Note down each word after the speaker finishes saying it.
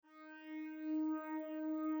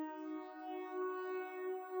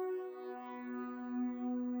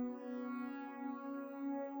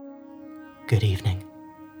Good evening.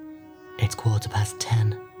 It's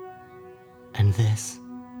 10:15, and this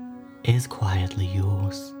is Quietly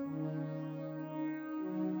Yours.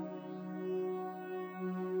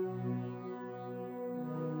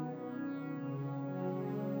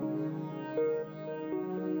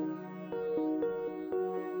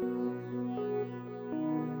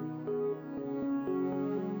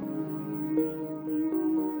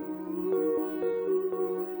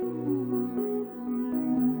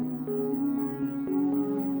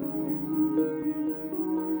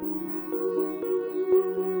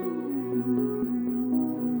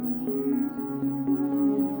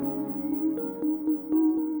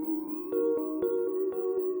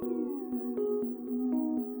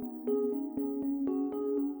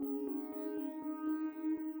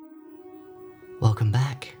 Welcome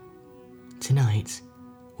back. Tonight,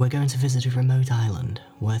 we're going to visit a remote island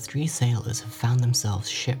where 3 sailors have found themselves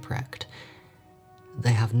shipwrecked.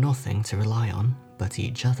 They have nothing to rely on but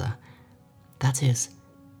each other. That is,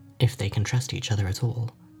 if they can trust each other at all.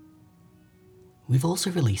 We've also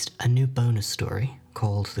released a new bonus story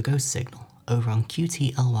called The Ghost Signal over on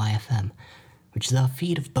QTLYFM, which is our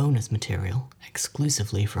feed of bonus material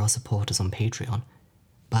exclusively for our supporters on Patreon.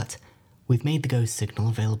 But we've made The Ghost Signal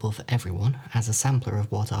available for everyone as a sampler of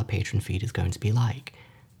what our patron feed is going to be like.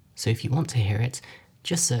 So if you want to hear it,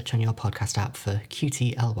 just search on your podcast app for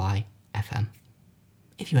QTLYFM.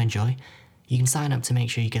 If you enjoy, you can sign up to make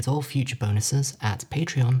sure you get all future bonuses at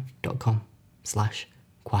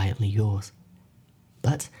patreon.com/quietlyyours.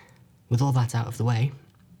 But with all that out of the way,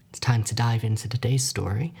 it's time to dive into today's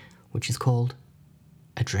story, which is called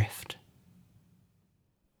Adrift.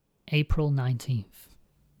 April 19th.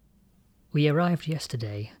 We arrived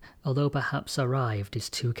yesterday, although perhaps arrived is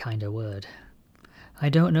too kind a word. I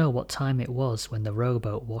don't know what time it was when the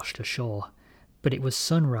rowboat washed ashore, but it was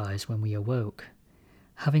sunrise when we awoke.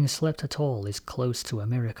 Having slept at all is close to a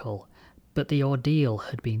miracle, but the ordeal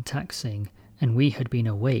had been taxing, and we had been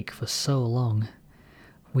awake for so long.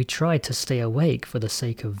 We tried to stay awake for the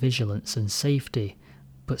sake of vigilance and safety,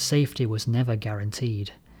 but safety was never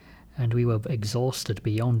guaranteed, and we were exhausted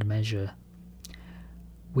beyond measure.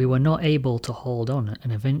 We were not able to hold on,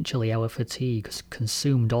 and eventually our fatigues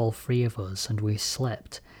consumed all 3 of us, and we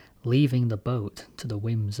slept, leaving the boat to the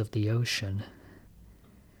whims of the ocean.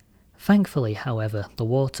 Thankfully, however, the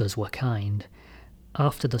waters were kind.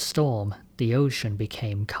 After the storm, the ocean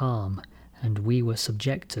became calm, and we were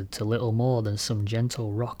subjected to little more than some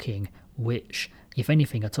gentle rocking, which, if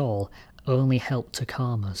anything at all, only helped to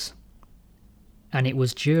calm us. And it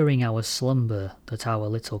was during our slumber that our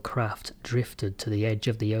little craft drifted to the edge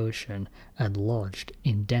of the ocean and lodged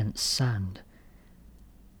in dense sand.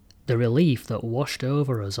 The relief that washed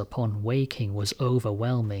over us upon waking was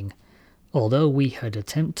overwhelming. Although we had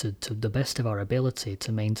attempted to the best of our ability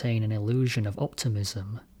to maintain an illusion of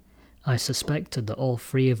optimism, I suspected that all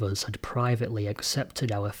 3 of us had privately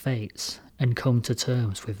accepted our fates and come to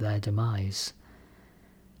terms with their demise.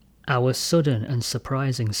 Our sudden and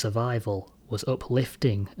surprising survival was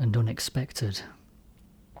uplifting and unexpected.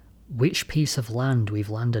 Which piece of land we've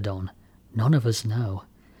landed on, none of us know.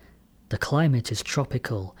 The climate is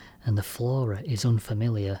tropical and the flora is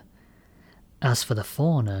unfamiliar. As for the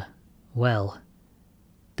fauna, well,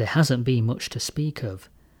 there hasn't been much to speak of.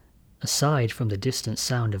 Aside from the distant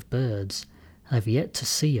sound of birds, I've yet to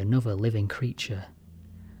see another living creature.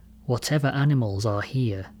 Whatever animals are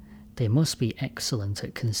here, they must be excellent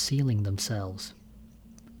at concealing themselves.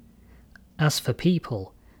 As for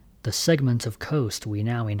people, the segment of coast we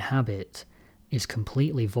now inhabit is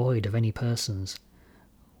completely void of any persons.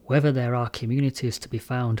 Whether there are communities to be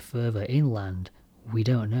found further inland, we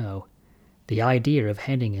don't know. The idea of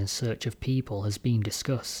heading in search of people has been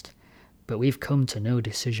discussed, but we've come to no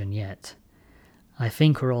decision yet. I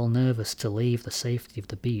think we're all nervous to leave the safety of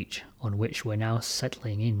the beach on which we're now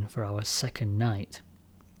settling in for our 2nd night.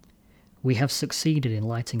 We have succeeded in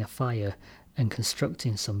lighting a fire and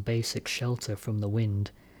constructing some basic shelter from the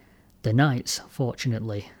wind. The nights,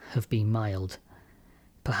 fortunately, have been mild.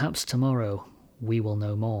 Perhaps tomorrow we will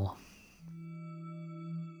know more.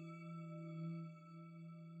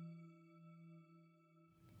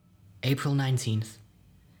 April 19th.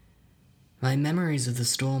 My memories of the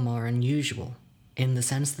storm are unusual, in the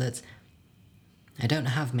sense that I don't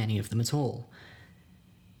have many of them at all.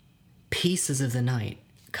 Pieces of the night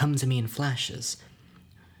come to me in flashes,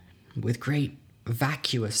 with great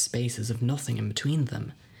vacuous spaces of nothing in between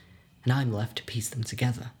them, and I'm left to piece them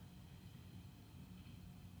together.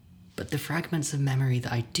 But the fragments of memory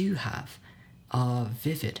that I do have are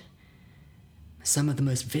vivid. Some of the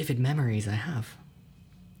most vivid memories I have.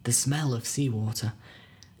 The smell of seawater,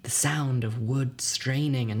 the sound of wood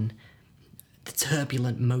straining and The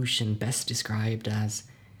turbulent motion best described as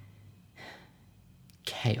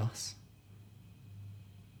chaos.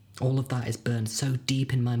 All of that is burned so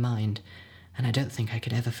deep in my mind, and I don't think I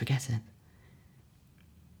could ever forget it.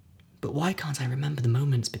 But why can't I remember the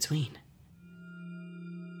moments between?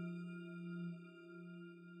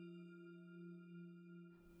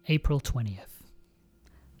 April 20th.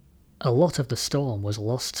 A lot of the storm was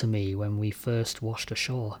lost to me when we first washed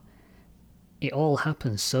ashore. It all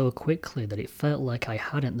happened so quickly that it felt like I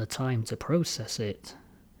hadn't the time to process it.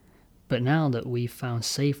 But now that we've found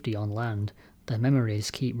safety on land, the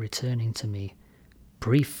memories keep returning to me.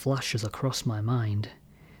 Brief flashes across my mind.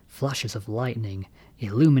 Flashes of lightning,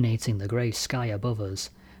 illuminating the grey sky above us.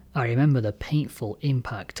 I remember the painful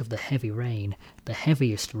impact of the heavy rain, the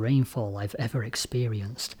heaviest rainfall I've ever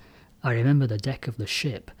experienced. I remember the deck of the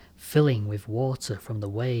ship, filling with water from the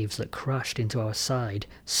waves that crashed into our side,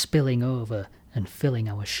 spilling over and filling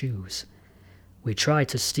our shoes. We tried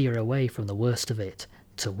to steer away from the worst of it,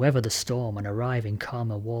 to weather the storm and arrive in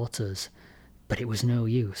calmer waters, but it was no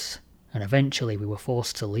use, and eventually we were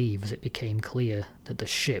forced to leave as it became clear that the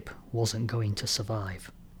ship wasn't going to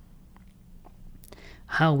survive.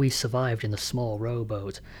 How we survived in the small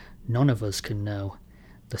rowboat, none of us can know.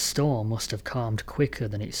 The storm must have calmed quicker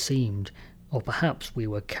than it seemed, or perhaps we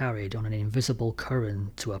were carried on an invisible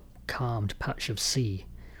current to a calmed patch of sea.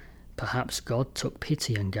 Perhaps God took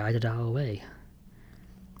pity and guided our way.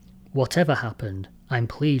 Whatever happened, I'm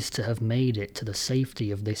pleased to have made it to the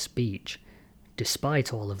safety of this beach.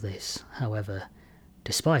 Despite all of this, however,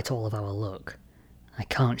 despite all of our luck, I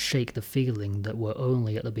can't shake the feeling that we're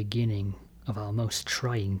only at the beginning of our most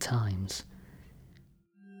trying times.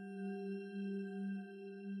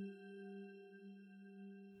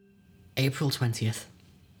 April 20th.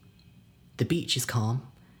 The beach is calm.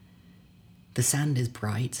 The sand is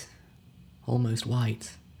bright, almost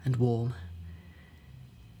white, and warm.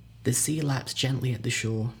 The sea laps gently at the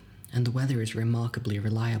shore, and the weather is remarkably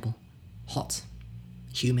reliable. Hot,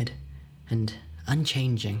 humid, and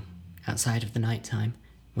unchanging outside of the night time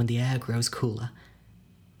when the air grows cooler,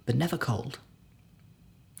 but never cold.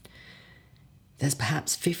 There's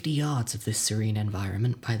perhaps 50 yards of this serene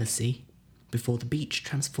environment by the sea before the beach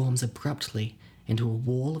transforms abruptly into a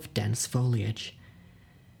wall of dense foliage.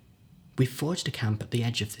 We've forged a camp at the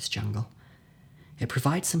edge of this jungle. It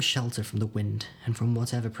provides some shelter from the wind and from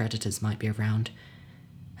whatever predators might be around,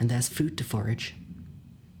 and there's food to forage.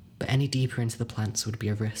 But any deeper into the plants would be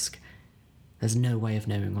a risk. There's no way of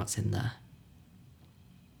knowing what's in there.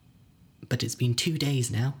 But it's been 2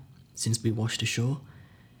 days now since we washed ashore,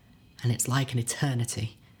 and it's like an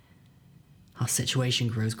eternity. Our situation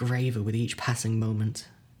grows graver with each passing moment,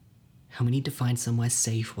 and we need to find somewhere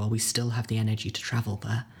safe while we still have the energy to travel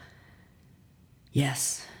there.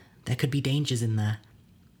 Yes, there could be dangers in there,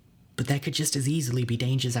 but there could just as easily be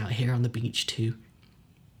dangers out here on the beach too.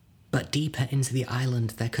 But deeper into the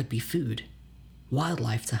island there could be food,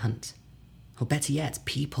 wildlife to hunt, or better yet,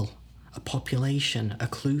 people, a population, a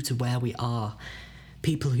clue to where we are,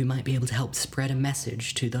 people who might be able to help spread a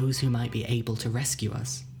message to those who might be able to rescue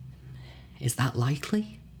us. Is that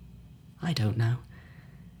likely? I don't know.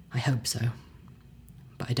 I hope so,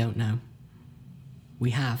 but I don't know. We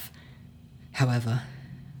have, however,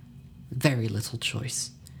 very little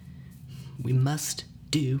choice. We must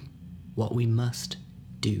do what we must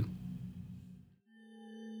do.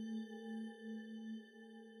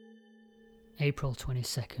 April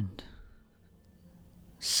 22nd.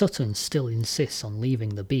 Sutton still insists on leaving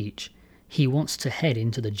the beach. He wants to head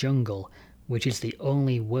into the jungle, which is the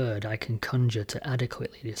only word I can conjure to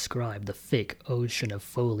adequately describe the thick ocean of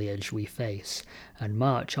foliage we face, and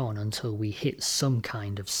march on until we hit some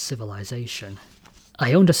kind of civilization.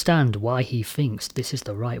 I understand why he thinks this is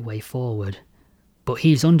the right way forward, but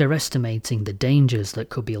he's underestimating the dangers that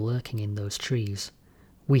could be lurking in those trees.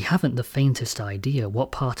 We haven't the faintest idea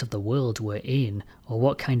what part of the world we're in, or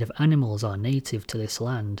what kind of animals are native to this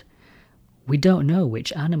land. We don't know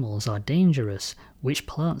which animals are dangerous, which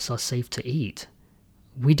plants are safe to eat.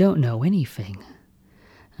 We don't know anything.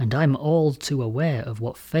 And I'm all too aware of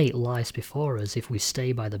what fate lies before us if we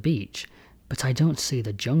stay by the beach, but I don't see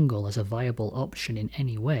the jungle as a viable option in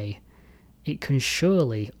any way. It can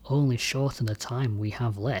surely only shorten the time we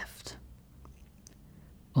have left.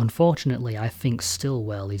 Unfortunately, I think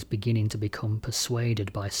Stillwell is beginning to become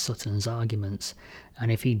persuaded by Sutton's arguments, and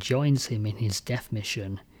if he joins him in his death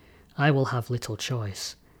mission, I will have little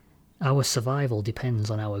choice. Our survival depends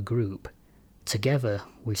on our group. Together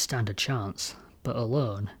we stand a chance, but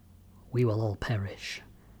alone we will all perish.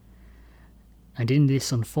 And in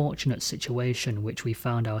this unfortunate situation which we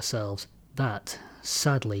found ourselves, that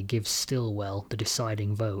sadly gives Stillwell the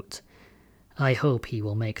deciding vote. I hope he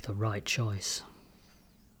will make the right choice.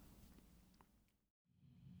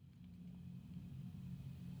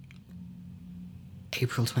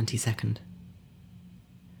 April 22nd.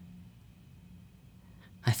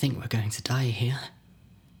 I think we're going to die here.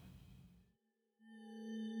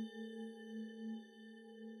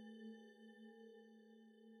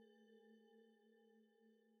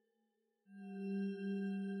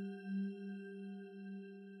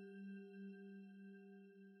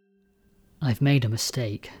 I've made a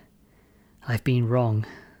mistake. I've been wrong,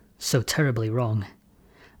 so terribly wrong.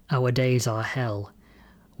 Our days are hell.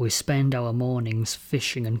 We spend our mornings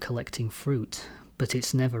fishing and collecting fruit, but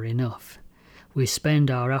it's never enough. We spend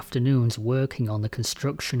our afternoons working on the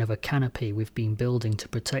construction of a canopy we've been building to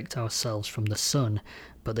protect ourselves from the sun,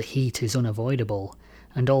 but the heat is unavoidable,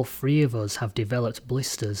 and all three of us have developed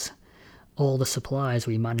blisters. All the supplies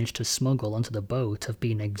we managed to smuggle onto the boat have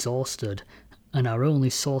been exhausted, and our only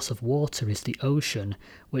source of water is the ocean,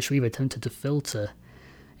 which we've attempted to filter.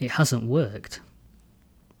 It hasn't worked.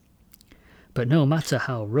 But no matter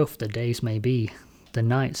how rough the days may be, the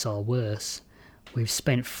nights are worse. We've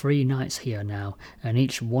spent 3 nights here now, and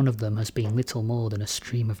each one of them has been little more than a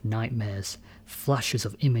stream of nightmares, flashes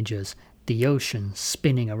of images, the ocean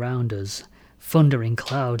spinning around us, thundering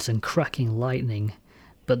clouds and cracking lightning.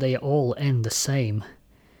 But they all end the same.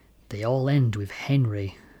 They all end with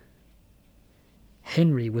Henry.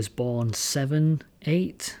 Henry was born 7,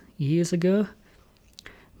 8 years ago.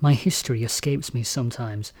 My history escapes me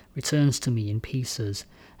sometimes, returns to me in pieces,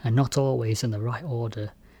 and not always in the right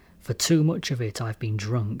order. For too much of it I've been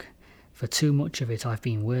drunk, for too much of it I've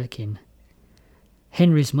been working.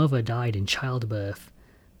 Henry's mother died in childbirth,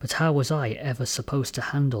 but how was I ever supposed to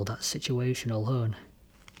handle that situation alone?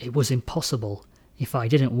 It was impossible. If I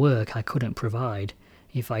didn't work, I couldn't provide.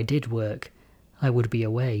 If I did work, I would be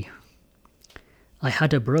away. I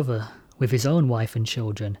had a brother, with his own wife and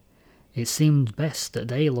children. It seemed best that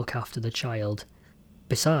they look after the child.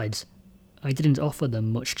 Besides, I didn't offer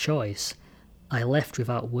them much choice. I left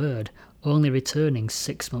without word, only returning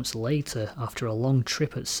 6 months later after a long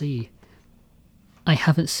trip at sea. I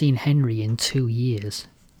haven't seen Henry in 2 years.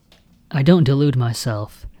 I don't delude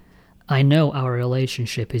myself. I know our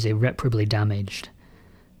relationship is irreparably damaged.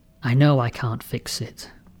 I know I can't fix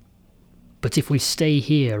it. But if we stay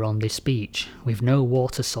here on this beach, with no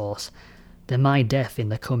water source, then my death in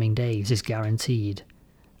the coming days is guaranteed.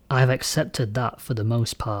 I've accepted that for the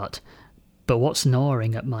most part, but what's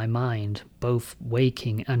gnawing at my mind, both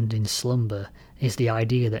waking and in slumber, is the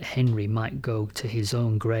idea that Henry might go to his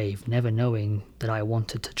own grave, never knowing that I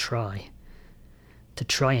wanted to try. To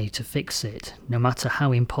try to fix it, no matter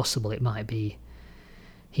how impossible it might be.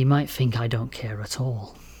 He might think I don't care at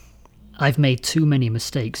all. I've made too many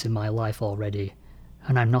mistakes in my life already,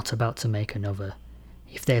 and I'm not about to make another.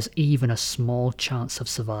 If there's even a small chance of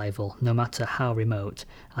survival, no matter how remote,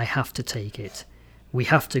 I have to take it. We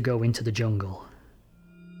have to go into the jungle.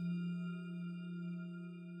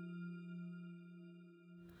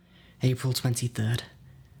 April 23rd.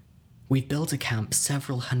 We've built a camp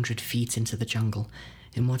several hundred feet into the jungle,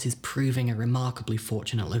 in what is proving a remarkably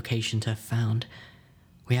fortunate location to have found.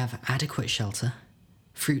 We have adequate shelter,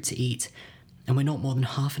 fruit to eat, and we're not more than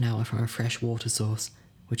half an hour from a fresh water source,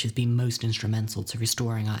 which has been most instrumental to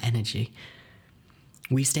restoring our energy.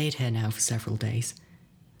 We stayed here now for several days.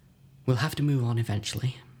 We'll have to move on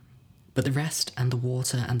eventually, but the rest and the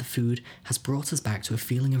water and the food has brought us back to a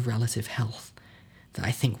feeling of relative health that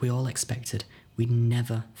I think we all expected we'd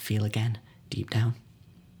never feel again deep down.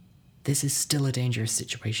 This is still a dangerous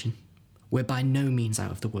situation. We're by no means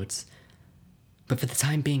out of the woods, but for the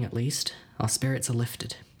time being at least, our spirits are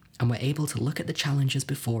lifted, and we're able to look at the challenges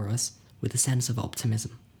before us with a sense of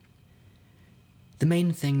optimism. The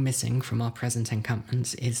main thing missing from our present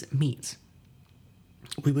encampments is meat.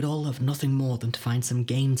 We would all love nothing more than to find some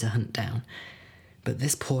game to hunt down, but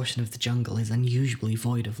this portion of the jungle is unusually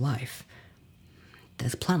void of life.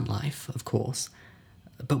 There's plant life, of course,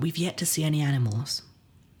 but we've yet to see any animals.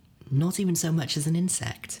 Not even so much as an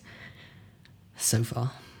insect. So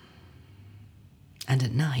far. And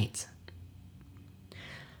at night,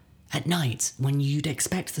 when you'd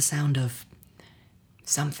expect the sound of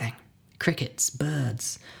something, crickets,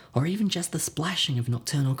 birds, or even just the splashing of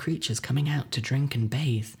nocturnal creatures coming out to drink and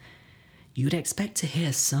bathe, you'd expect to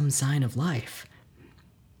hear some sign of life.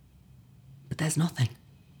 But there's nothing.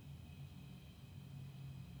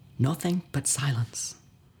 Nothing but silence.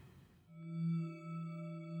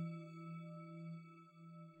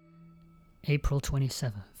 April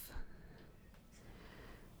 27th.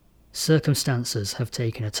 Circumstances have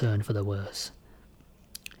taken a turn for the worse.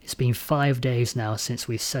 It's been 5 days now since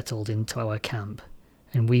we settled into our camp,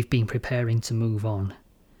 and we've been preparing to move on.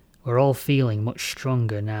 We're all feeling much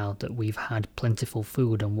stronger now that we've had plentiful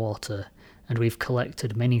food and water, and we've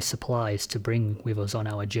collected many supplies to bring with us on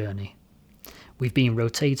our journey. We've been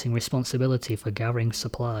rotating responsibility for gathering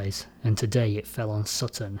supplies, and today it fell on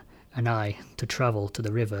Sutton and I to travel to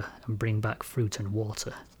the river and bring back fruit and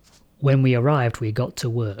water. When we arrived, we got to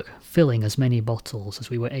work, filling as many bottles as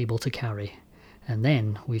we were able to carry, and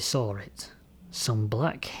then we saw it. Some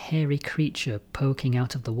black, hairy creature poking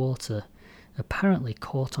out of the water, apparently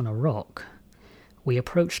caught on a rock. We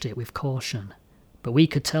approached it with caution, but we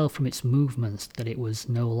could tell from its movements that it was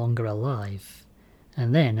no longer alive.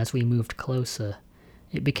 And then, as we moved closer,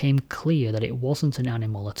 it became clear that it wasn't an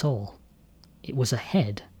animal at all. It was a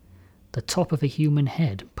head, the top of a human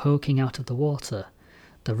head poking out of the water,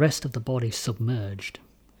 the rest of the body submerged.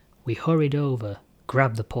 We hurried over,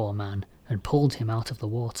 grabbed the poor man, and pulled him out of the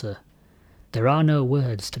water. There are no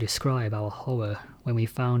words to describe our horror when we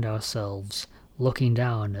found ourselves looking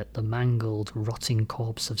down at the mangled, rotting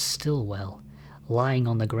corpse of Stillwell, lying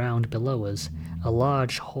on the ground below us, a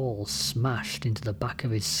large hole smashed into the back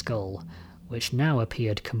of his skull, which now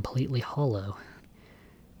appeared completely hollow.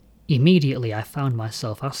 Immediately I found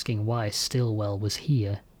myself asking why Stillwell was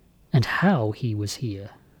here, and how he was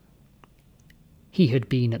here. He had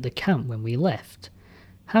been at the camp when we left.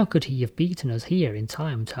 How could he have beaten us here in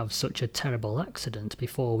time to have such a terrible accident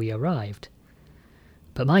before we arrived?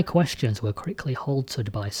 But my questions were quickly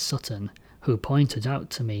halted by Sutton, who pointed out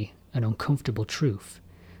to me an uncomfortable truth.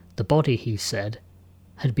 The body, he said,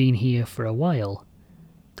 had been here for a while.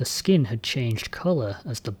 The skin had changed colour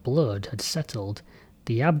as the blood had settled,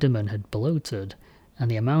 the abdomen had bloated, and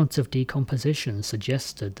the amount of decomposition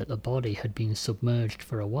suggested that the body had been submerged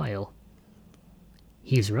for a while.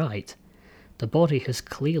 He's right. The body has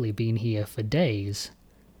clearly been here for days.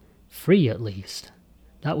 3 at least.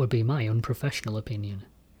 That would be my unprofessional opinion.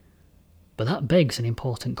 But that begs an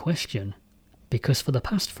important question, because for the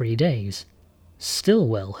past 3 days,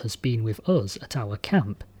 Stillwell has been with us at our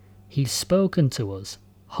camp. He's spoken to us,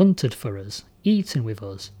 hunted for us, eaten with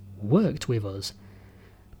us, worked with us.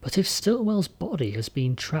 But if Stillwell's body has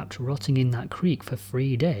been trapped rotting in that creek for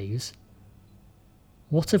 3 days,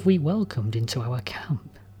 what have we welcomed into our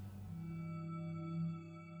camp?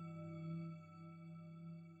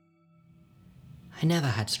 I never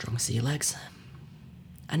had strong sea legs.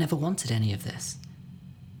 I never wanted any of this.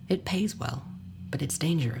 It pays well, but it's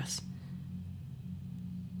dangerous.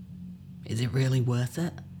 Is it really worth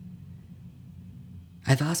it?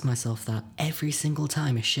 I've asked myself that every single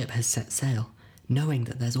time a ship has set sail, knowing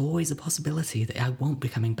that there's always a possibility that I won't be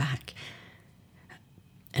coming back.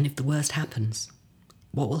 And if the worst happens,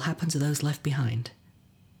 what will happen to those left behind?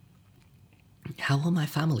 How will my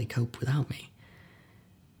family cope without me?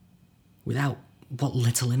 Without what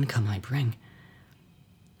little income I bring?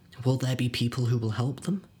 Will there be people who will help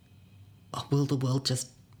them? Or will the world just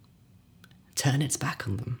turn its back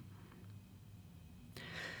on them?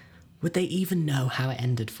 Would they even know how it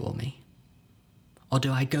ended for me? Or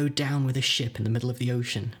do I go down with a ship in the middle of the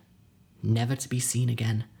ocean, never to be seen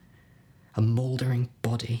again? A mouldering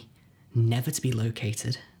body, never to be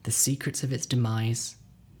located, the secrets of its demise,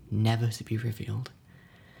 never to be revealed.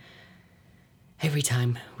 Every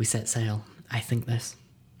time we set sail, I think this.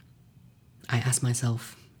 I ask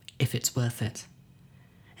myself if it's worth it.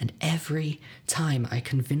 And every time I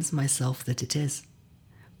convince myself that it is.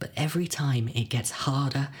 But every time it gets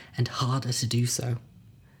harder and harder to do so.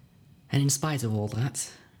 And in spite of all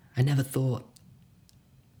that, I never thought...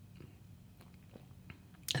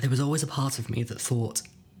 There was always a part of me that thought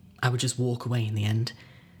I would just walk away in the end.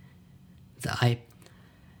 That I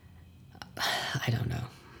don't know.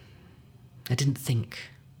 I didn't think.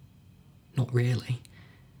 Not really.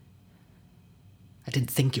 I didn't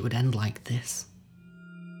think it would end like this.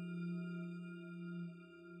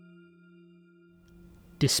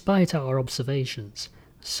 Despite our observations,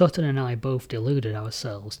 Sutton and I both deluded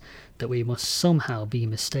ourselves that we must somehow be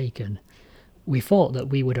mistaken. We thought that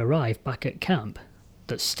we would arrive back at camp,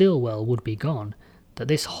 that Stillwell would be gone, that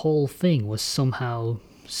this whole thing was somehow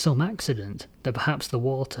some accident, that perhaps the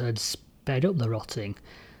water had sped up the rotting,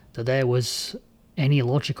 that there was any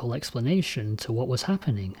logical explanation to what was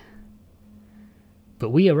happening. But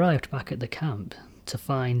we arrived back at the camp to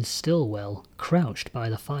find Stillwell crouched by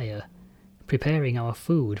the fire, preparing our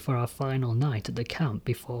food for our final night at the camp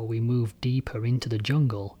before we moved deeper into the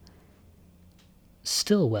jungle.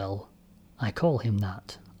 Stillwell, I call him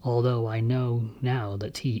that, although I know now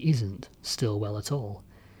that he isn't Stillwell at all.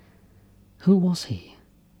 Who was he?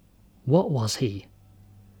 What was he?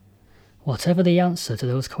 Whatever the answer to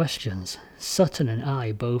those questions, Sutton and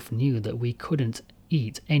I both knew that we couldn't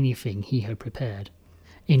eat anything he had prepared.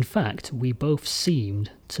 In fact, we both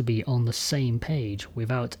seemed to be on the same page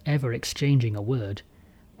without ever exchanging a word.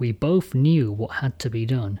 We both knew what had to be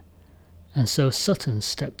done. And so Sutton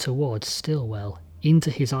stepped towards Stillwell, into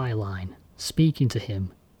his eye line, speaking to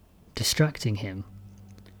him, distracting him.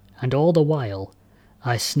 And all the while,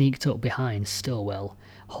 I sneaked up behind Stillwell,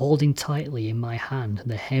 holding tightly in my hand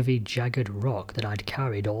the heavy, jagged rock that I'd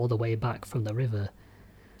carried all the way back from the river.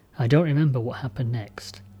 I don't remember what happened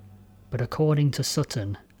next, but according to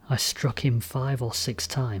Sutton, I struck him 5 or 6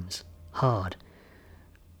 times, hard.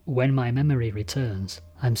 When my memory returns,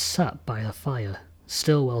 I'm sat by the fire,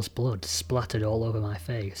 Stillwell's blood splattered all over my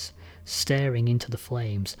face, staring into the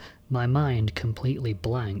flames, my mind completely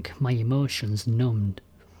blank, my emotions numbed.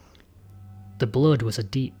 The blood was a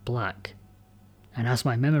deep black, and as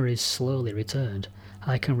my memories slowly returned,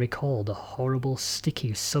 I can recall the horrible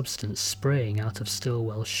sticky substance spraying out of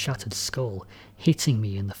Stillwell's shattered skull, hitting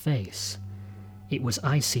me in the face. It was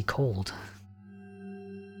icy cold.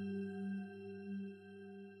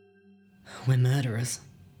 We're murderers,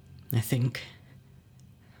 I think.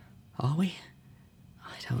 Are we?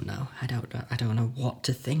 I don't know. I don't know what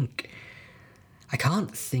to think. I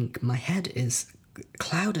can't think. My head is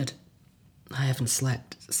clouded. I haven't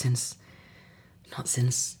slept not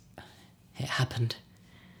since it happened.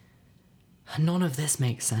 None of this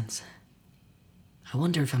makes sense. I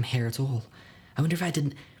wonder if I'm here at all. I wonder if I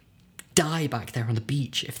didn't die back there on the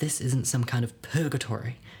beach, if this isn't some kind of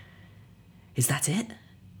purgatory. Is that it?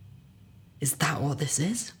 Is that what this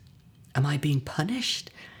is? Am I being punished?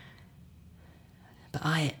 But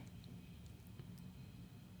I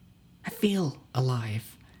feel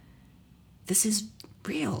alive. This is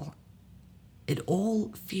real. It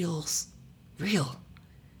all feels real.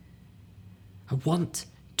 I want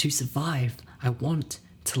to survive. I want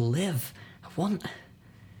to live. I want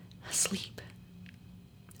sleep.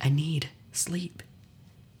 I need sleep.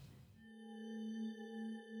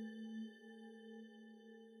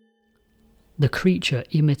 The creature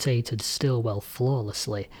imitated Stillwell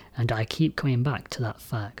flawlessly, and I keep coming back to that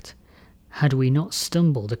fact. Had we not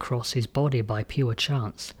stumbled across his body by pure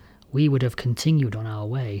chance, we would have continued on our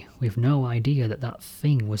way, with no idea that that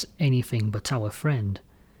thing was anything but our friend.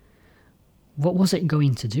 What was it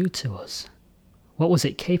going to do to us? What was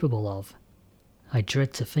it capable of? I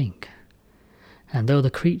dread to think. And though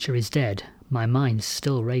the creature is dead, my mind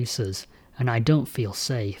still races, and I don't feel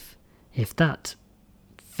safe. If that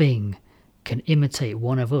thing can imitate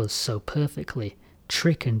one of us so perfectly,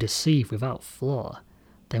 trick and deceive without flaw,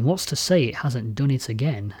 then what's to say it hasn't done it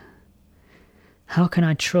again? How can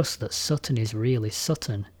I trust that Sutton is really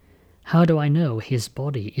Sutton? How do I know his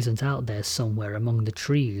body isn't out there somewhere among the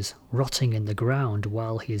trees, rotting in the ground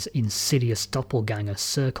while his insidious doppelganger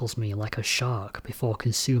circles me like a shark before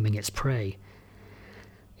consuming its prey?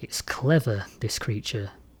 It's clever, this creature,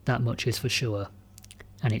 that much is for sure,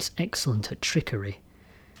 and it's excellent at trickery.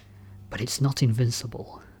 But it's not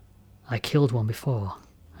invincible. I killed one before,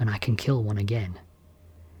 and I can kill one again.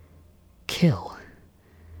 Kill.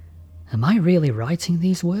 Am I really writing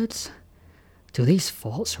these words? Do these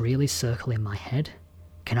thoughts really circle in my head?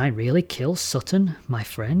 Can I really kill Sutton, my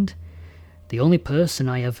friend? The only person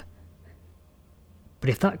I have... But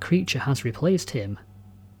if that creature has replaced him,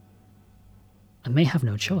 I may have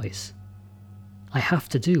no choice. I have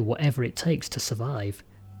to do whatever it takes to survive,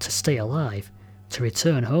 to stay alive, to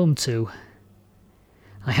return home to...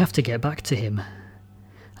 I have to get back to him.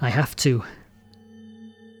 I have to...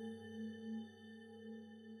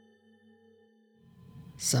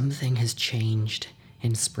 Something has changed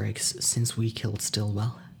in Spriggs since we killed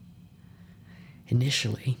Stillwell.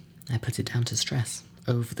 Initially, I put it down to stress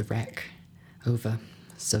over the wreck, over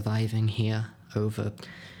surviving here, over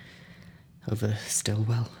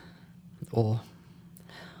Stillwell, or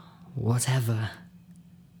whatever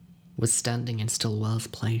was standing in Stillwell's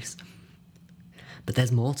place. But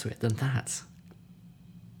there's more to it than that.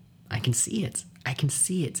 I can see it. I can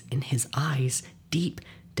see it in his eyes, deep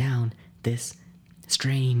down this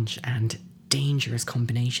strange and dangerous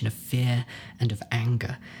combination of fear and of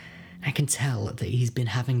anger. I can tell that he's been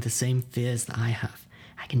having the same fears that I have.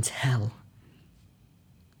 I can tell.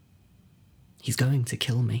 He's going to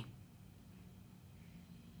kill me.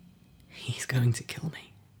 He's going to kill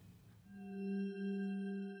me.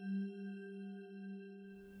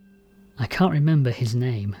 I can't remember his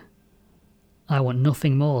name. I want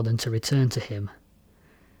nothing more than to return to him.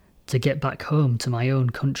 To get back home to my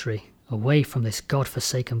own country, away from this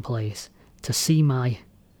god-forsaken place, to see my...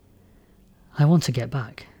 I want to get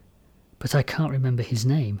back, but I can't remember his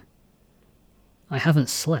name. I haven't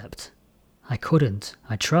slept. I couldn't.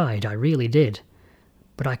 I tried, I really did.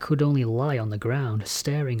 But I could only lie on the ground,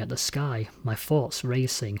 staring at the sky, my thoughts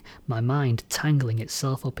racing, my mind tangling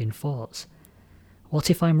itself up in thoughts. What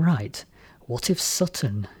if I'm right? What if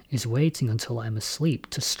Sutton is waiting until I'm asleep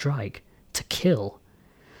to strike, to kill?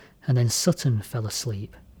 And then Sutton fell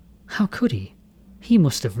asleep. How could he? He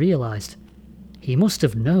must have realised. He must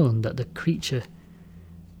have known that the creature...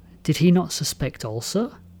 Did he not suspect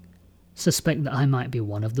also? Suspect that I might be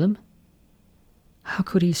one of them? How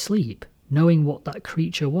could he sleep, knowing what that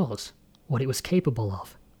creature was, what it was capable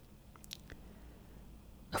of?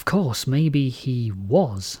 Of course, maybe he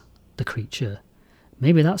was the creature.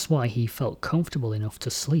 Maybe that's why he felt comfortable enough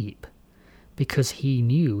to sleep, because he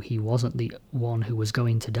knew he wasn't the one who was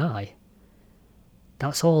going to die.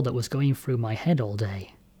 That's all that was going through my head all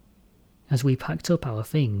day. As we packed up our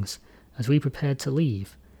things, as we prepared to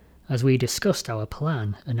leave, as we discussed our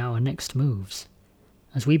plan and our next moves,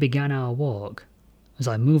 as we began our walk, as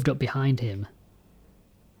I moved up behind him,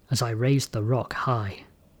 as I raised the rock high.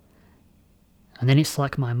 And then it's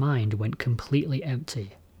like my mind went completely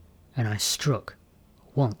empty, and I struck.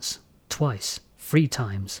 Once, twice, 3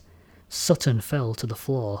 times. Sutton fell to the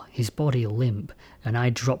floor, his body limp, and I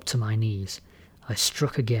dropped to my knees. I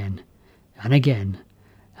struck again, and again,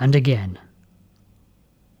 and again.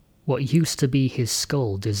 What used to be his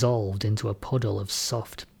skull dissolved into a puddle of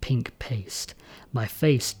soft pink paste. My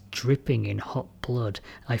face dripping in hot blood,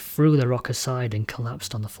 I threw the rock aside and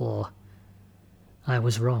collapsed on the floor. I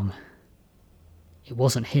was wrong. It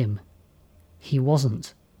wasn't him. He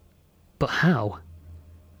wasn't. But how?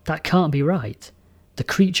 That can't be right. The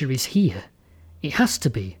creature is here. It has to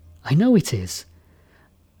be. I know it is.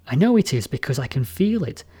 I know it is because I can feel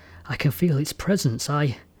it. I can feel its presence.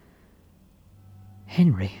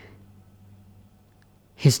 Henry.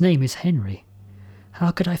 His name is Henry.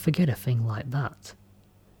 How could I forget a thing like that?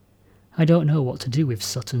 I don't know what to do with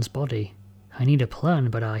Sutton's body. I need a plan,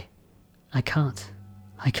 but I can't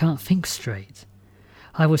think straight.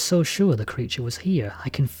 I was so sure the creature was here. I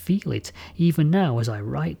can feel it. Even now, as I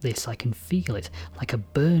write this, I can feel it, like a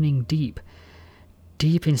burning deep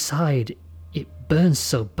inside. It burns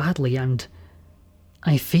so badly, and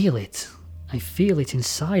I feel it. I feel it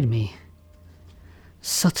inside me.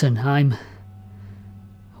 Sutton,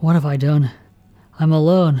 what have I done? I'm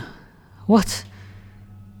alone. What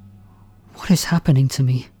is happening to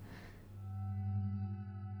me?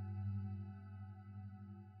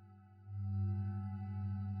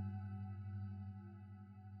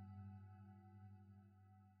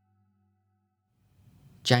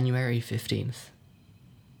 January 15th.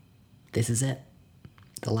 This is it.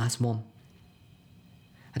 The last one.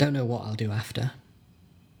 I don't know what I'll do after.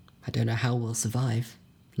 I don't know how we'll survive.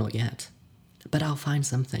 Not yet. But I'll find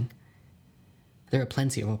something. There are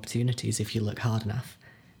plenty of opportunities if you look hard enough.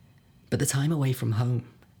 But the time away from home,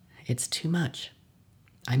 it's too much.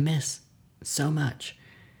 I miss so much.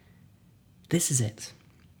 This is it.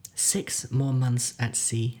 6 more months at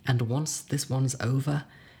sea, and once this one's over,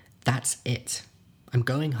 that's it. I'm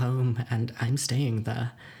going home and I'm staying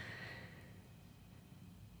there.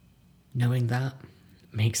 Knowing that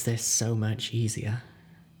makes this so much easier.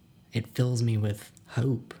 It fills me with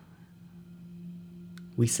hope.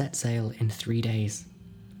 We set sail in 3 days,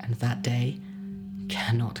 and that day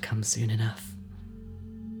cannot come soon enough.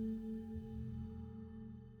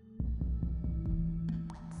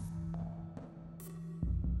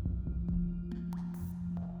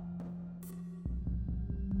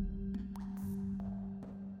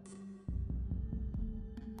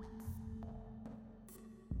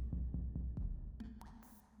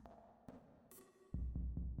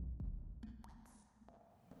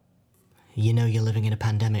 You know you're living in a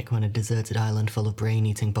pandemic when a deserted island full of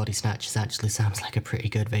brain-eating body snatchers actually sounds like a pretty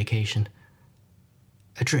good vacation.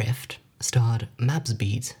 Adrift starred Mabs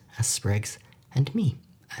Beat as Spriggs and me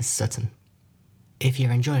as Sutton. If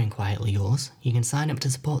you're enjoying Quietly Yours, you can sign up to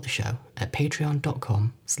support the show at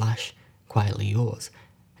patreon.com/quietlyyours.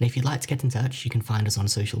 And if you'd like to get in touch, you can find us on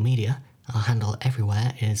social media. Our handle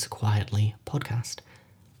everywhere is Quietly Podcast.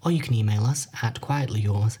 Or you can email us at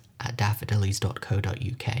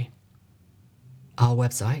quietlyyours@daffodillies.co.uk. Our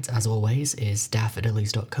website, as always, is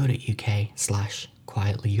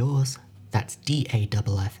daffodillies.co.uk/quietlyyours. That's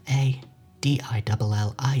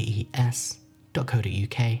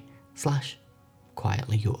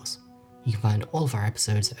daffadillies.co.uk/quietlyyours. You can find all of our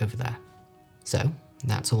episodes over there. So,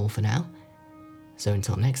 that's all for now. So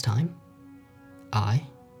until next time, I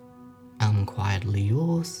am quietly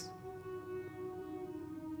yours,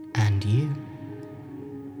 and you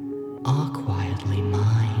are quietly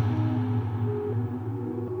mine.